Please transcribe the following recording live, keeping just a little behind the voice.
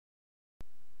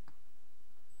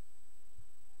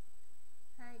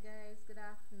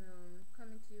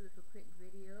you with a quick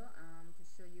video to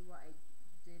show you what I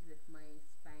did with my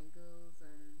spangles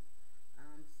and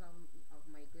some of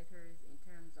my glitters in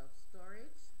terms of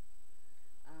storage.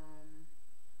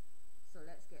 So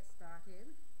let's get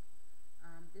started.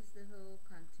 This little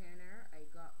container I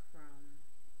got from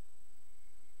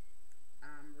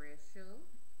Rachel,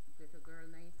 Glitter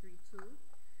Girl 932,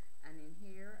 and in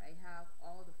here I have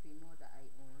all the Fimo that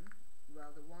I own.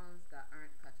 Well, the ones that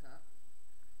aren't cut up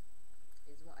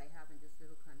is what I have in this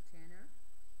little container.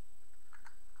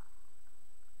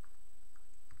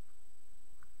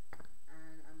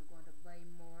 And I'm going to buy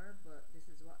more, but this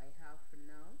is what I have for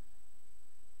now.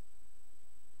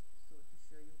 So to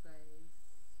show you guys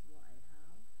what I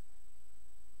have.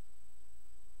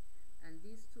 And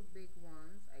these two big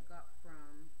ones I got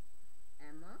from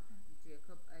Emma,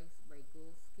 Jacob Ice by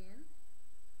Gold Skin.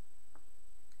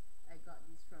 I got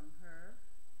these from her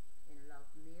in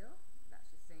love mail that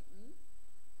she sent me.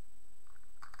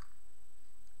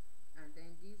 And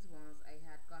then these ones I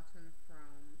had gotten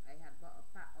from, I had bought a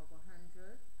pack of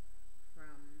 100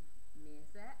 from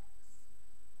Mazex.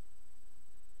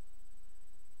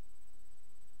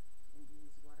 And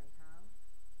these what I have.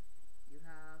 You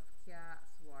have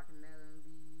cats, watermelon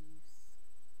leaves,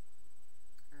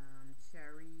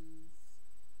 cherries.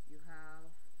 You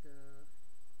have the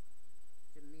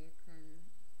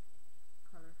Jamaican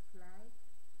color flag.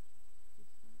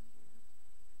 This one here.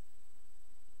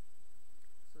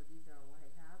 So these are what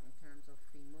I have in terms of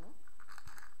Fimo.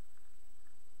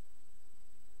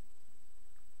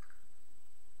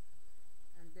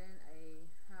 And then I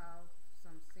have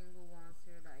some single ones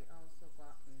here that I also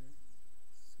got in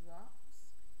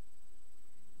swaps.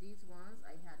 These ones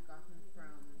I had gotten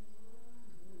from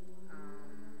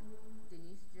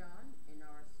Denise John in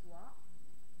our swap.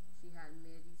 She had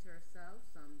made these herself,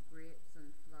 some grapes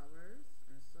and flowers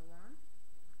and so on.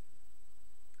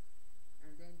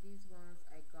 And then these ones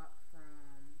I got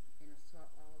from in a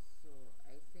swap also.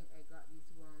 I think I got these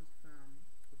ones from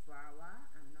Varwa,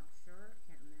 I'm not sure,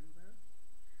 can't remember.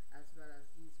 As well as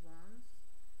these ones.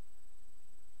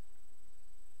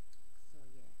 So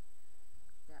yeah,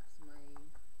 that's my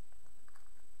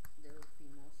little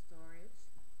Fimo storage.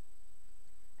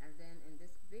 And then in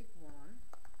this big one,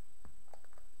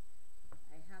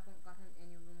 I haven't gotten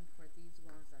any room for these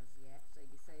ones as yet, so I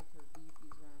decided to leave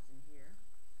these ones in here.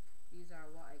 These are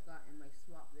what I got in my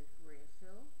swap with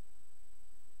Rachel.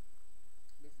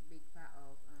 This big pack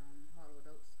of hollowed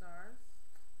out stars,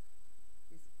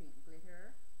 this pink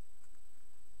glitter,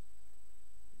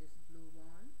 this blue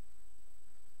one,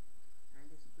 and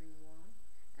this green one.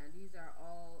 And these are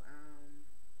all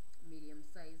medium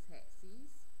size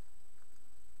hexes.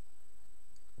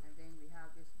 And then we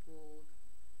have this gold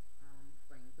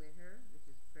fine glitter, which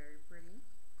is very pretty.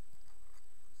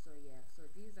 So yeah, so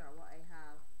these are what I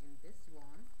have in this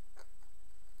one.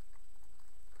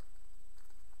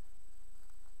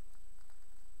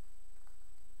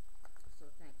 So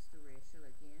thanks to Rachel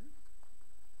again.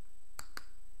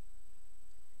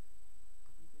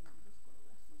 Okay, I'm just gonna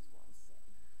rest these one sec.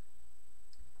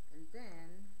 And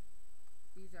then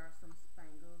these are some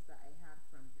spangles that I had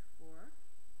from before.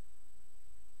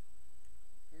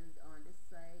 And on this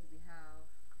side we have,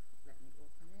 let me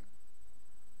open it.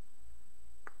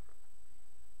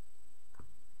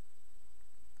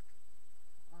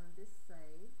 On this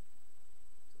side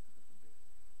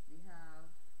we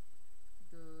have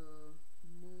the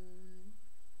moon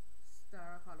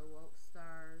star hollow out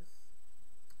stars,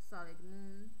 solid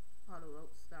moon hollow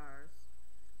out stars,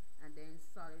 and then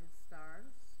solid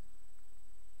stars.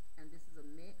 And this is a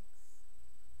mix.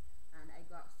 And I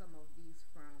got some of these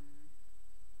from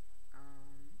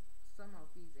some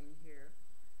of these in here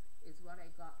is what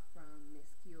I got from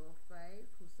Miss Q05,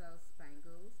 who sells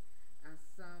spangles, and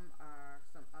some are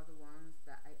some other ones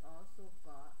that I also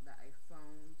got that I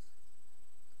found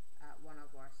at one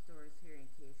of our stores here in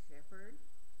K Shepherd.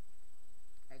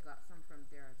 I got some from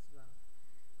there as well.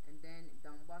 And then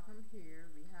down bottom here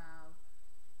we have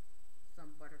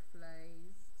some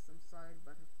butterflies, some solid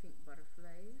pink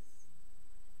butterflies.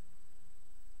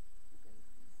 You guys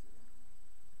can see them.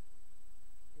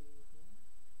 There you go.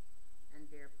 And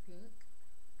they're pink.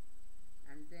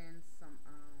 And then some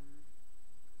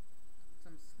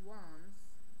swans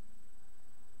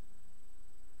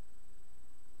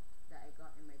that I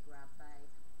got in my grab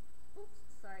bag. Oops,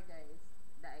 sorry guys.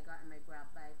 That I got in my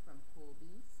grab bag from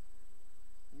Colby's,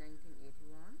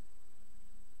 1981.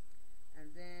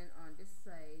 And then on this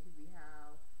side we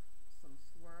have some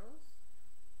swirls.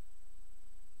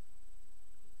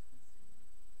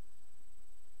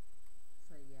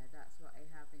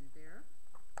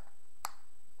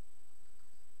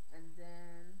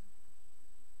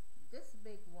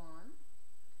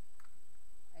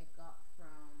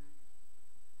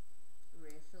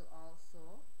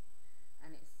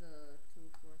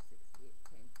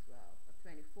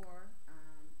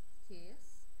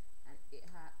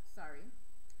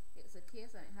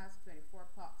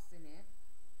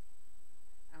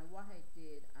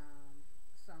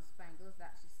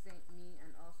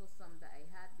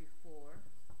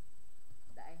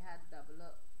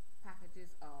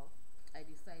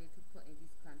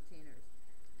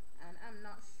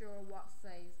 know what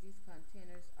size these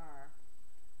containers are,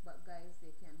 but guys,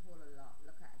 they can hold a lot.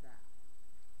 Look at that.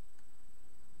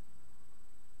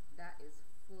 That is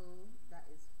full. That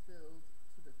is filled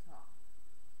to the top.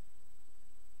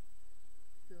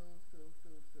 Filled.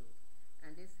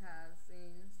 And this has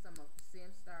in some of the same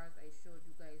stars I showed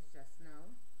you guys just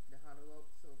now, the hollow out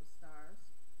silver stars.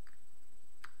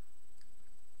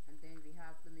 And then we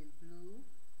have them in blue.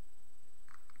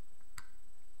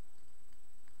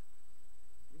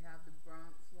 We have the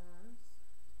bronze ones.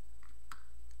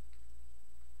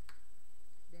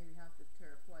 Then we have the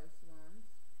turquoise ones.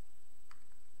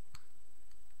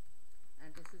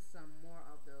 And this is some more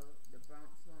of the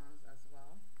bronze ones as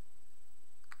well.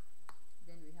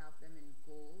 Then we have them in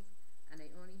gold, and I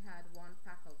only had one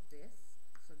pack of this,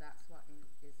 so that's what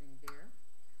is in there.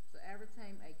 So every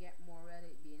time I get more, whether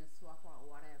it be in a swap or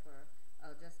whatever,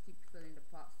 I'll just keep filling the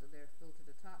pots so they're filled to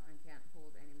the top and can't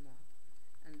hold anymore.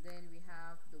 And then we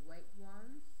have the white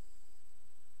ones.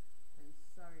 I'm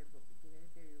sorry about the glare.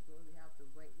 There you go. We have the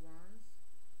white ones,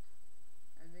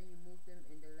 and when you move them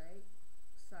in the light,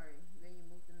 when you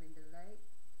move them in the light,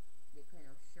 they kind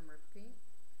of shimmer pink.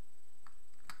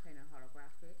 Kind of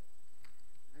holographic.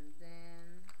 And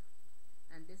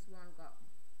this one got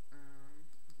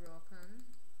broken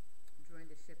during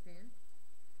the shipping.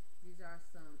 These are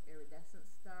some iridescent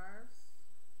stars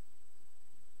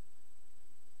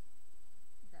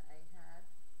that I had.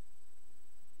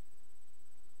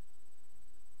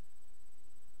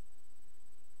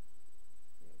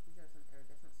 Yeah, these are some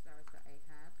iridescent stars that I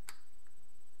had.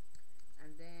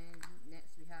 And then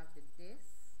next we have the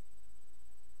disc.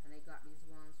 And I got these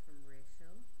ones from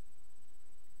Rachel,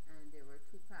 and there were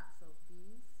 2 packs of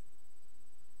these,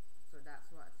 so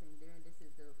that's what's in there. And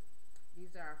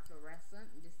these are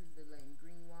fluorescent, and this is the lime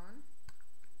green one,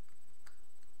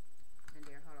 and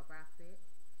they're holographic.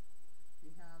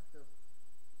 We have the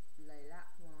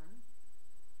lilac one,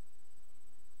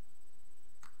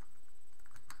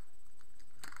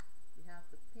 we have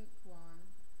the pink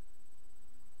one,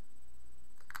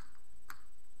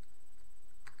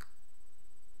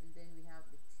 then we have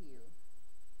the teal.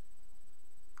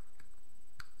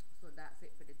 So that's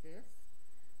it for the disc.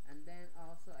 And then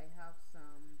also I have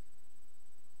some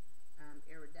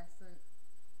iridescent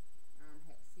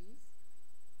hexes.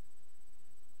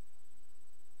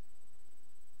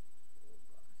 Oh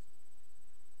gosh.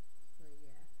 So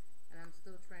yeah, and I'm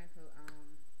still trying to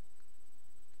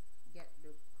get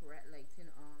the correct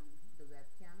lighting on the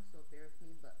webcam, so bear with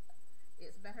me, but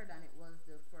it's better than it was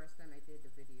the first time I did the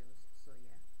videos. So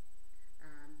yeah.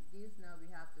 These now we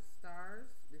have the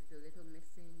stars with the little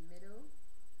missing middle.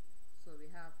 So we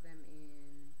have them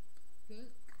in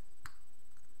pink,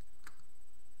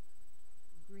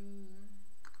 green,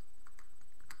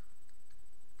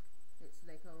 it's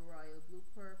like a royal blue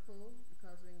purple,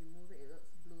 because when you move it, it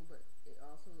looks blue, but it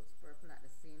also looks purple at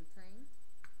the same time.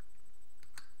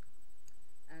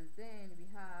 And then we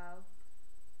have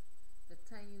the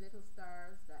tiny little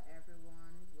stars that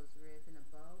everyone was raving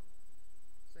about.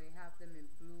 So you have them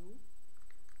in blue,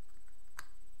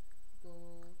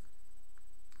 gold,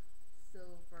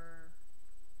 silver,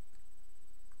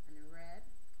 and in red.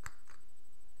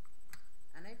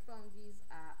 And I found these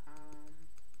at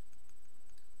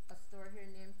a store here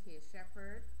named K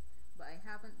Shepherd, but I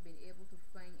haven't been able to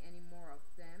find any more of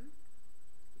them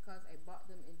because I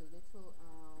bought them in the little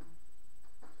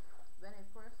when I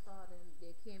first saw them,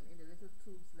 they came in the little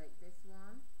tubes like this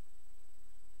one.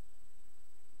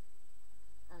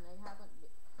 And I haven't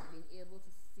been able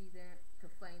to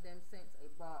find them since I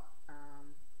bought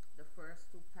the first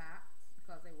 2 packs,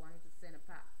 because I wanted to send a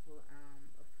pack for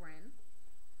a friend.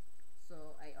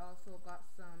 So I also got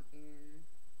some in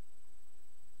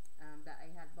that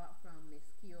I had bought from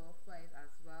Miss Keo 5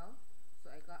 as well. So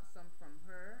I got some from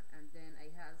her, and then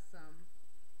I had some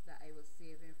that I was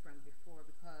saving from before,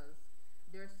 because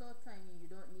they're so tiny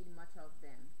you don't need much of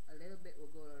them. A little bit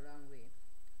will go a long way.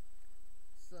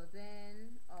 So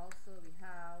then also we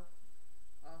have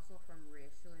from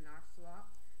Rachel in our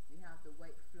swap, we have the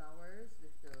white flowers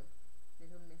with the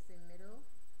little missing middle.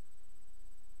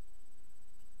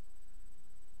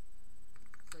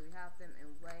 So we have them in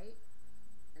white,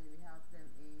 and we have them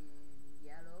in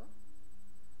yellow.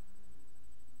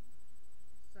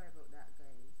 Sorry about that,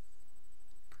 guys.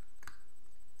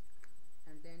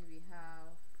 And then we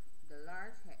have the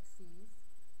large hexes,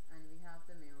 and we have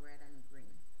them in red and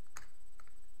green.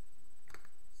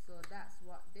 So that's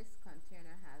what this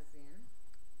container has in.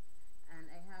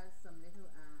 And I have some little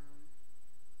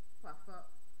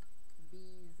puff-up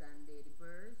bees and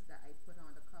ladybirds that I put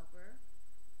on the cover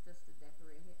just to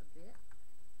decorate it a bit.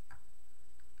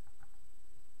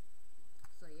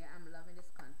 So yeah,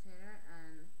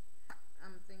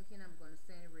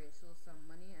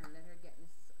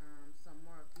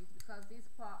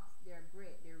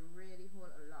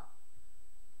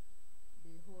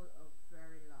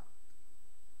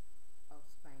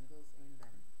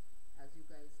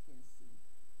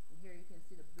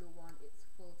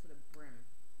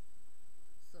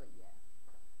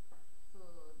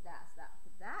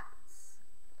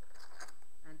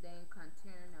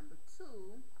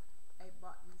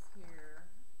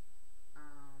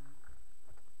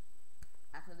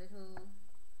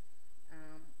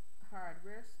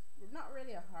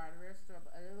 store,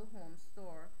 but a little home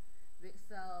store which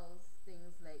sells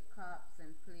things like cups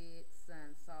and plates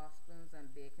and saucepans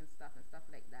and baking stuff and stuff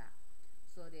like that.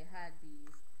 So they had these.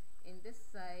 In this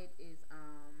side is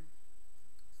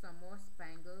some more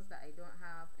spangles that I don't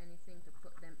have anything to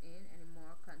put them in, any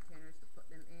more containers to put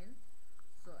them in.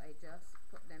 So I just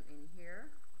put them in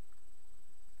here.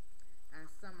 And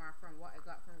some are from what I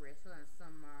got from Rachel and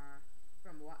some are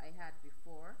from what I had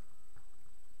before.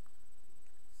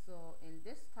 So in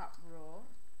this top row,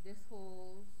 this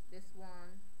holds, this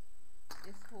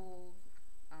holds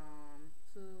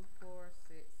 2, 4,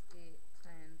 6, 8,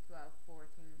 10, 12, 14,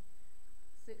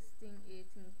 16,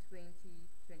 18, 20,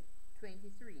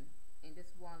 23 in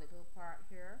this one little part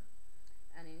here.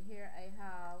 And in here I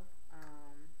have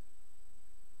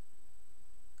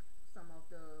some of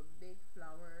the big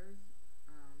flowers,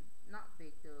 not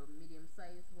big, the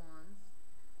medium-sized ones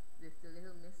with the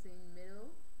little missing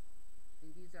middle,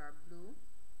 and these are blue.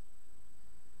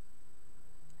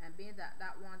 And being that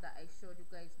that one that I showed you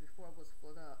guys before was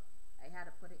full up, I had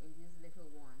to put it in these little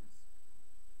ones.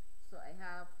 So I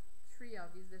have 3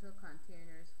 of these little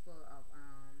containers full of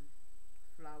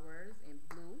flowers in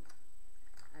blue,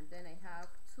 and then I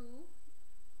have 2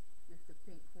 with the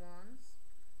pink ones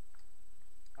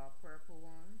or purple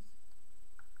ones.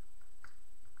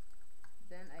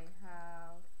 Then I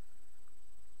have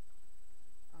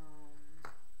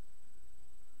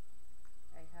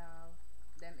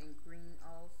them in green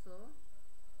also.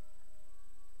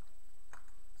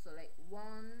 So like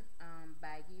one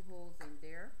baggie holds in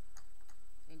there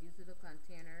in these little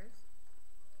containers.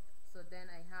 So then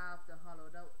I have the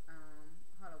hollowed out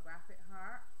holographic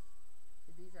hearts.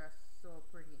 These are so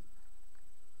pretty.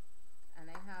 And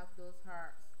I have those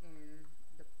hearts in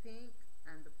the pink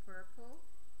and the purple.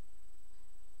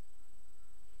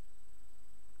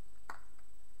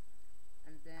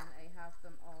 And then I have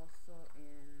them also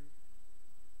in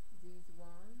these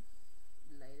ones,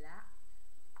 lilac.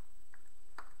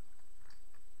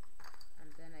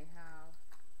 And then I have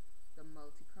the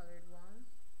multicolored ones.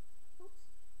 Oops,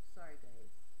 sorry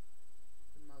guys.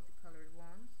 The multicolored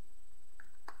ones.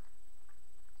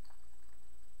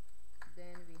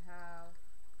 Then we have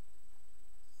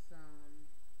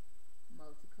some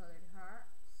multicolored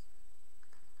hearts.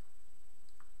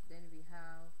 Then we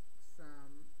have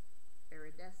some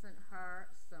iridescent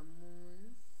hearts, some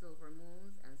moons, silver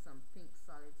moons, and some pink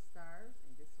solid stars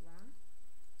in this one.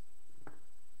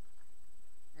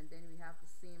 And then we have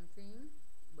the same thing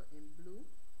but in blue.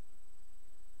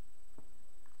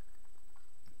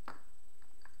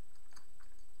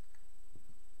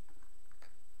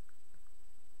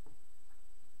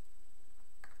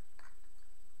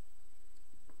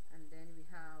 And then we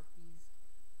have these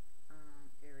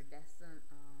iridescent,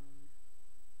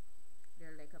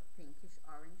 they're like a pinkish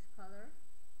orange color.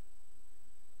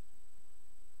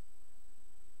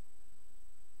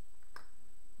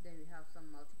 Then we have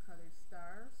some multicolored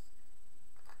stars,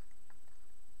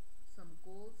 some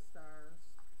gold stars,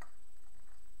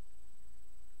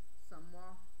 some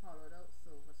more hollowed out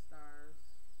silver stars,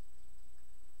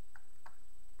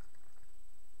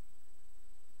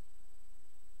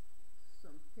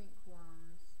 some pink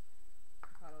ones,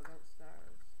 hollowed out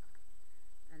stars.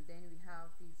 And then we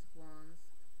have these ones.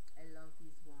 I love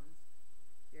these ones.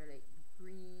 They're like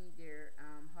green, they're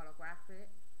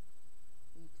holographic.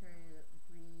 You turn it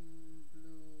green,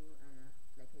 blue, and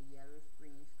like a yellowish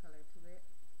greenish color to it.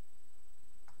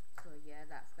 So yeah,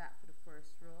 that's that for the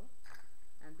first row.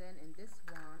 And then in this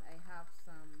one I have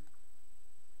some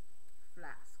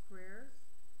flat squares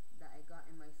that I got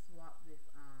in my swap with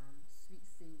Sweet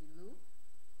Cindy Lou.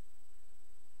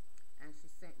 And she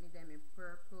sent me them in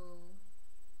purple,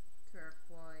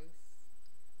 turquoise,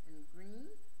 and green.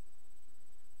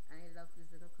 And I love these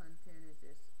little containers.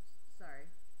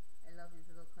 I love these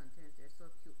little containers. They're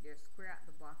so cute. They're square at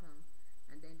the bottom,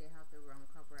 and then they have the round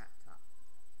cover at top.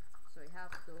 So I have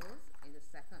those in the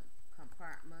second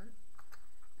compartment.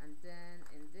 And then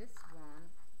in this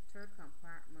one, third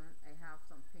compartment, I have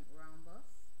some pink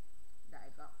rhombus that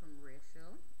I got from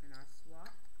Rachel in our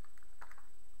swap.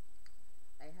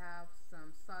 I have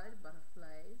some solid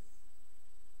butterflies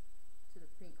to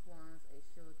the pink ones I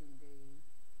showed in the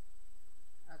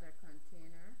other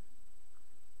container.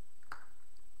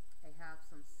 I have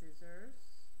some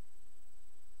scissors,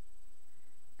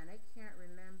 and I can't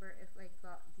remember if I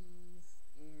got these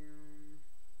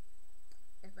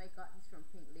from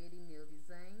Pink Lady Nail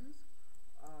Designs,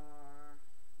 or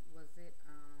was it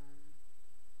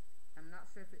I'm not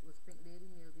sure if it was Pink Lady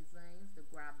Nail Designs, the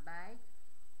grab bag,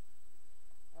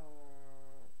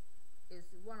 or is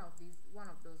one of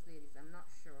those ladies. I'm not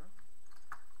sure.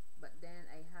 But then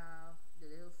I have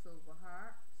the little silver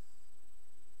hearts,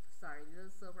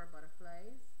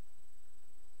 butterflies.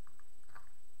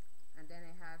 And then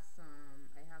I have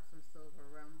some silver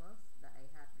rhombus that I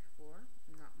had before,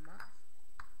 not much.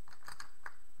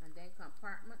 And then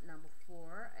compartment number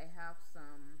 4, I have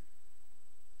some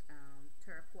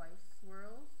turquoise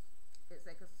swirls. It's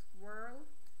like a swirl,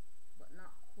 but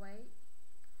not quite.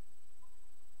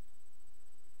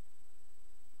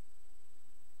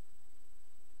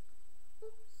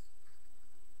 Oops.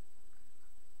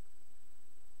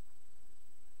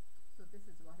 So this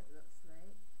is what it looks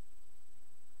like.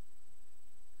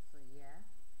 So yeah.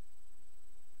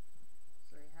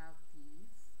 So I have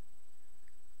these.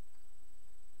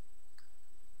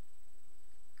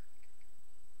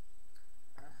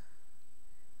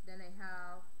 Then I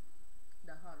have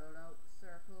the hollowed out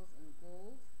circles in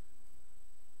gold,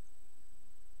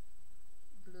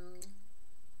 blue,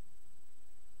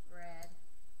 red,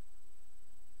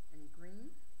 and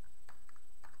green.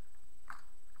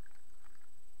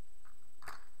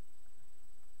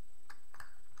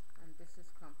 And this is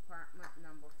compartment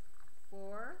number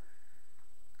 4.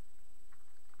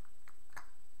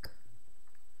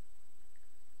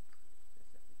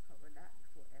 Just let me cover that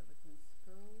before everything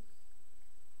spills.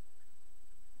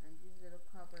 And these little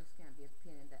covers can be a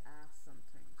pain in the ass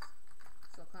sometimes.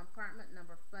 So compartment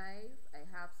number 5, I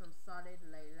have some solid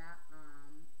lilac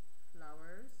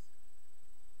flowers.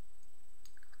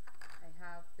 I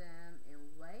have them in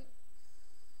white,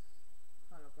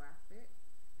 holographic,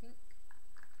 pink,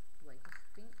 whitish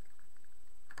pink.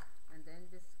 And then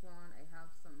this one, I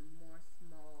have some more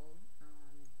small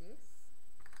discs.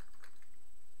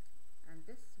 And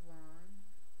this one,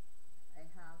 I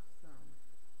have some,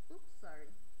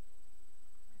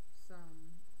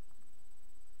 some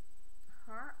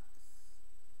hearts,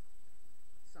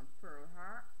 some pearl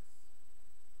hearts,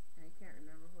 and I can't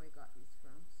remember who I got these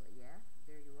from, so yeah,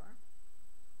 there you are.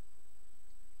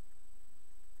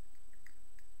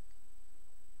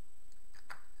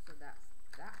 So that's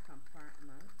that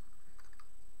compartment.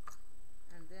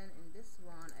 And then in this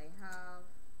one I have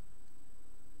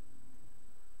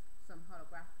some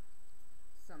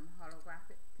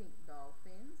holographic pink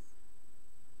dolphins,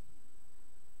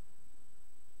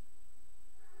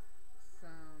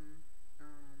 some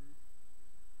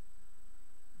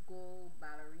gold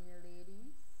ballerina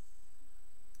ladies,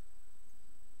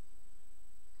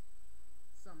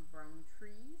 some brown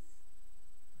trees,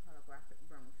 holographic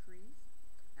brown trees,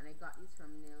 and I got these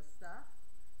from Nail Stuff.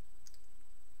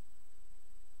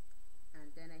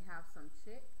 And then I have some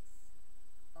chicks,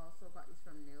 also got these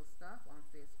from Nail Stuff on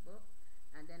Facebook.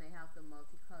 And then I have the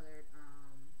multicolored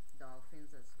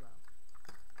dolphins as well.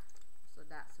 So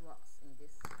that's what's in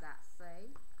that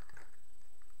side.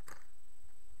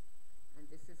 And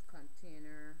this is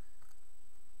container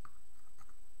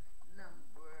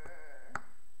number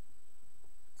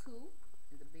 2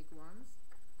 in the big ones.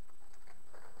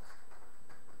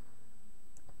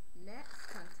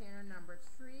 Next, container number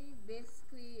 3.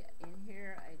 Basically in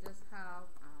here I just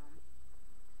have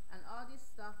and all this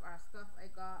stuff are stuff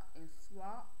I got in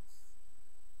swaps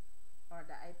or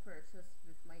that I purchased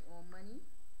with my own money.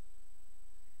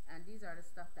 And these are the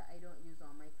stuff that I don't use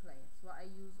on my clients. What I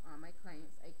use on my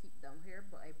clients I keep down here,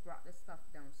 but I brought the stuff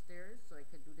downstairs so I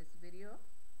could do this video.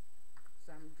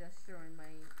 So I'm just showing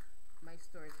my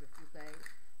storage with you guys.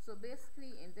 So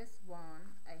basically in this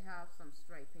one I have some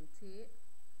striping tape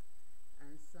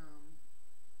and some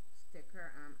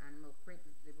sticker animal print,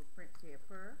 little print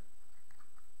paper.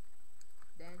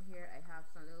 Then here I have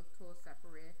some little toe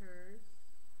separators,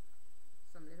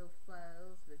 some little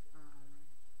files with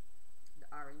the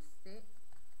orange stick,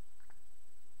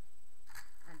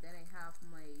 and then I have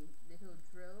my little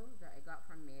drill that I got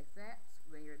from Mayflex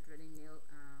when you're drilling nail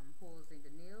holes in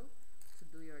the nail to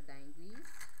do your danglies.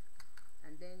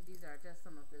 And then these are just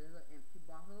some of the little empty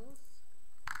bottles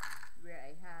where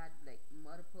I had like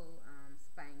multiple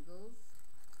spangles,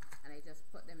 and I just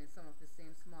put them in some of the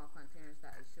same small containers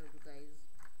that I showed you guys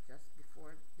just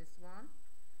before this one.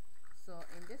 So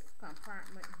in this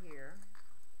compartment here,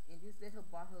 in these little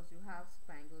bottles, you have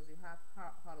spangles, you have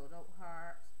hollowed out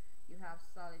hearts, you have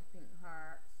solid pink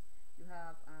hearts, you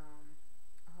have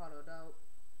hollowed out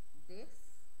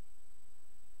discs,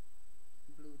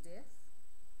 blue discs,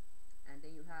 and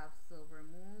then you have silver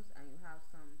moons, and you have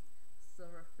some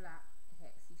silver flat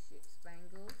hexy shaped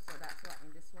spangles. So that's what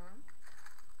in this one.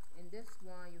 In this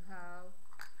one you have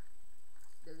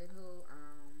the little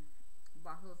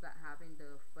bottles that have in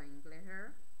the fine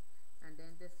glitter, and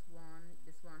then this one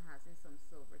has in some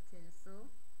silver tinsel.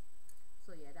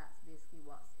 So yeah, that's basically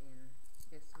what's in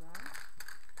this one.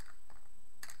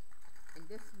 In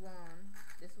this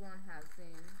one has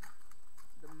in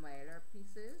the mylar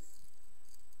pieces,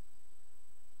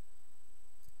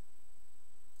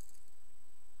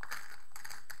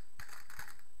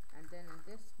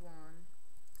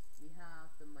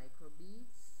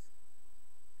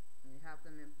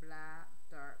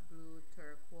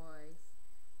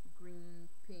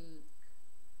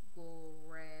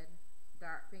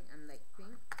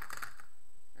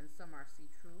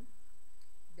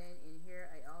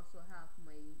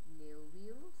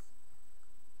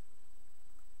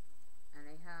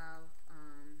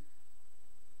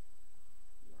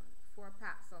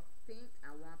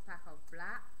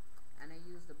 black, and I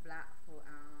use the black for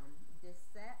this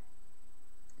set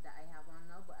that I have on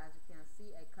now. But as you can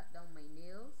see, I cut down my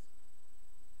nails,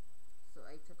 so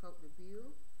I took out the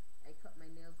view. I cut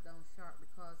my nails down short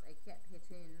because I kept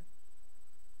hitting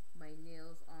my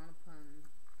nails on upon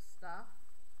stuff,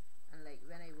 and like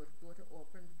when I would go to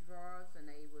open the drawers and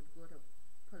I would go to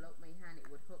pull out my hand,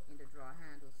 it would hook in the drawer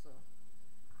handle. So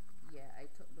yeah, I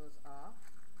took those off.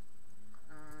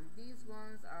 These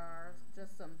ones are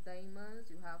just some diamonds.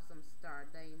 You have some star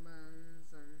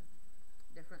diamonds and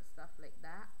different stuff like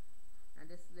that.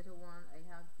 And this little one, I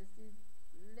have just this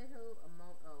little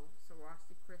amount of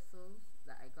Swarovski crystals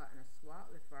that I got in a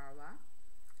swap with Farwa.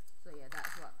 So yeah,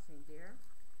 that's what's in there.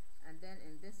 And then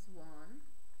in this one,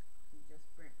 you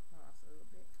just bring across a little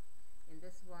bit. In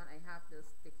this one, I have those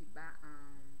sticky back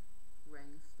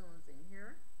rhinestones in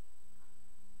here,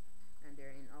 and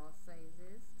they're in all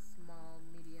sizes: small,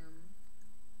 medium,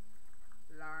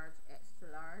 large,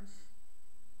 extra large.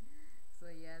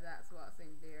 So yeah, that's what's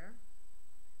in there.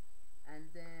 And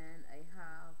then I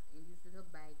have in these little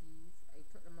baggies, I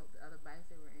took them out the other bags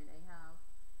they were in. I have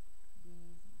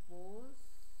these bows.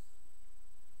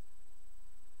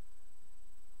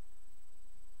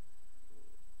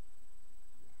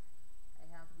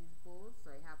 So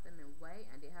I have them in white,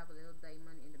 and they have a little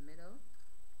diamond in the middle.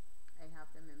 I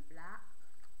have them in black.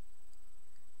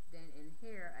 Then in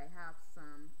here I have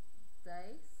some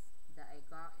dice that I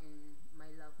got in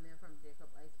my love mail from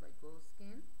Jacob Ice by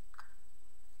Goldskin.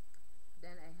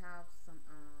 Then I have some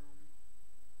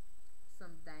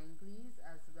danglies,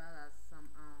 as well as some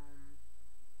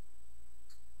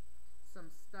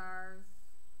stars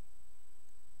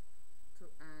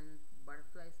and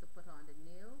butterflies to put on the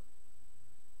nail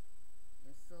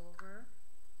in silver.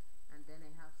 And then I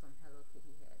have some Hello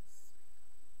Kitty heads.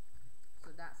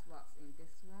 So that's what's in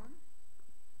this one.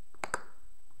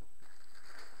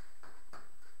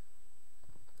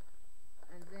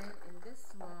 And then in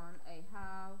this one I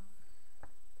have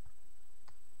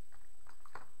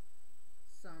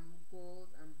some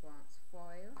gold and bronze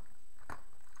foil.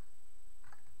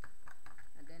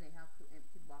 And then I have 2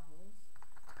 empty bottles.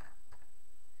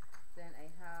 Then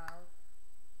I have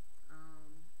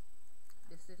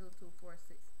this little 2, 4,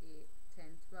 6, 8,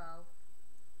 10, 12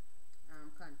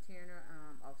 container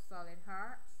of solid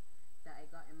hearts that I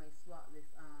got in my swap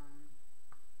with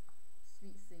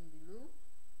Sweet Cindy Lou.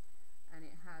 And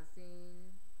it has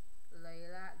in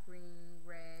lilac, green,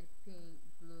 red, pink,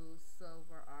 blue,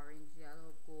 silver, orange,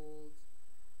 yellow, gold,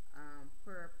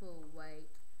 purple,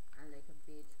 white, and like a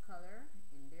beige color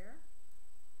in there.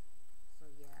 So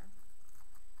yeah.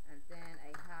 And then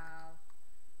I have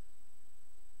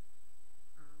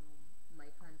my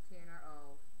container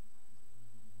of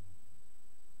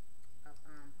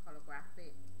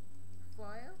holographic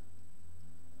foil,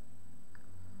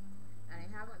 and I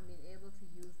haven't been able to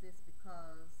use this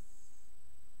because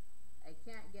I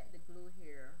can't get the glue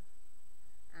here,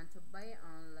 and to buy it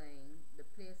online, the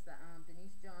place that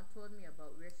Denise John told me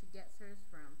about, where she gets hers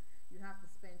from, you have to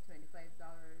spend $25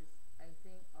 I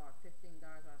think, or $15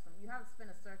 or something. You have to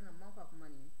spend a certain amount of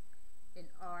money in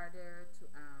order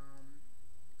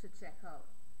to check out,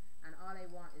 and all I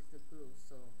want is the glue.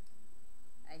 So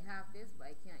I have this, but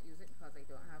I can't use it because I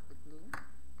don't have the glue.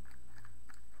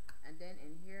 And then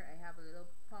in here I have a little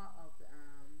pot of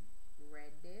the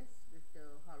red disc with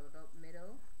the hollowed out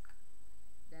middle.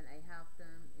 Then I have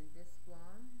them in this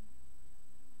one,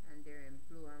 and they're in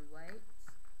blue and white.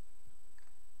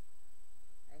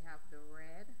 I have the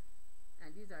red, and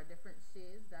these are different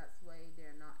shades, that's why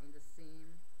they're not in the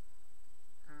same.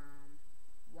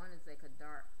 One is like a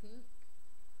dark pink,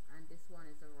 and this one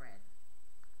is a red,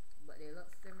 but they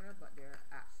look similar, but they're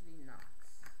actually not.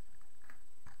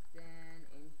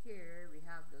 Then in here we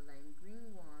have the lime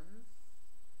green ones.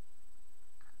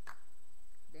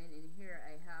 Then in here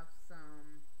I have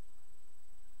some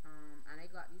and I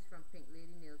got these from Pink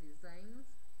Lady Nail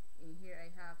Designs. In here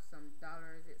I have some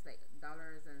dollars, it's like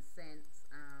dollars and cents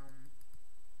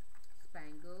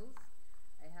spangles.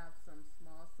 I have some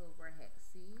small silver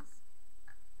hexes.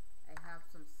 I have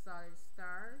some solid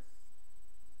stars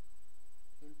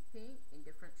in pink in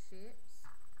different shapes.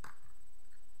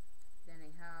 Then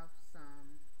I have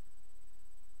some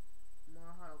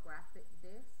more holographic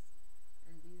discs,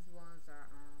 and these ones are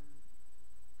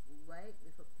white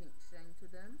with a pink shine to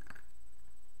them.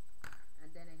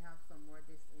 And then I have some more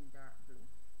discs in dark blue.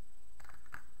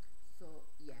 So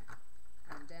yeah,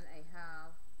 and then I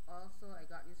have also, I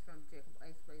got these from Jacob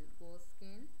Ice by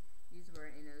Goldskin. These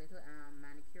were in a little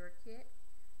manicure kit,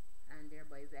 and they're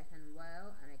by Wet n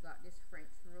Wild. And I got this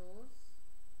French rose.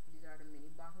 These are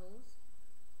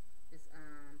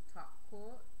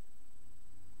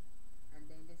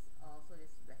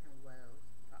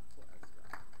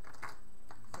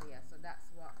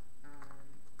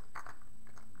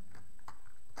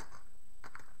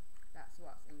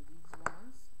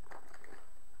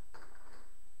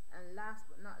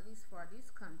for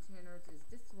these containers is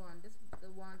this one.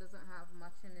 The one doesn't have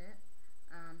much in it.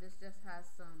 This just has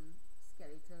some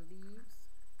skeleton leaves.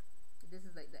 This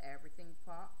is like the everything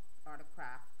pot or the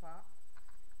craft pot.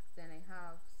 Then I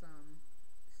have some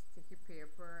sticky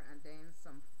paper and then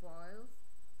some foils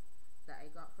that I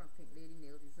got from Pink Lady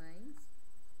Nail Designs.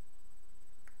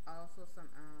 Also some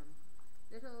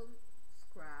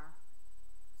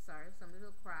some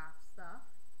little craft stuff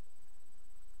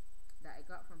that I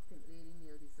got from Pink Lady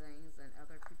Nail Designs and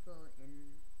other people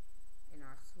in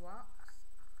our swaps.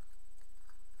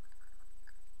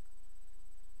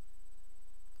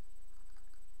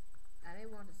 And I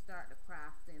want to start the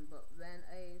crafting, but when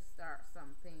I start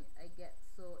something, I get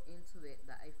so into it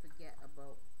that I forget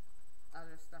about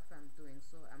other stuff I'm doing.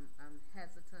 So I'm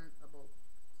hesitant about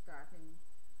starting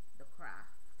the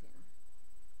crafting.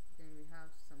 Then we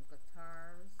have some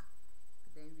guitars.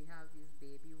 Then we have these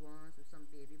baby ones with some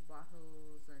baby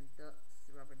bottles and ducks,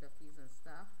 rubber duckies and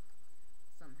stuff.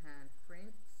 Some hand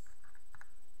prints.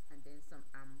 And then some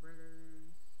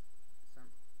umbrellas.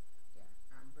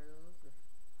 Umbrellas with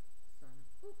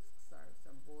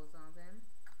some bows on them.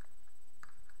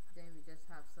 Then we just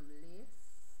have some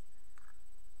lace.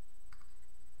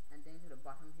 And then to the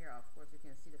bottom here, of course, you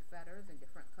can see the feathers in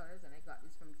different colors. And I got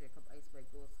these from Jacob Ice by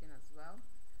Goldskin as well.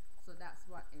 So that's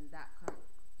what in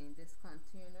this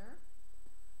container.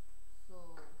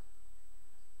 So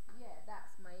yeah,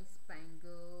 that's my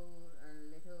Spangles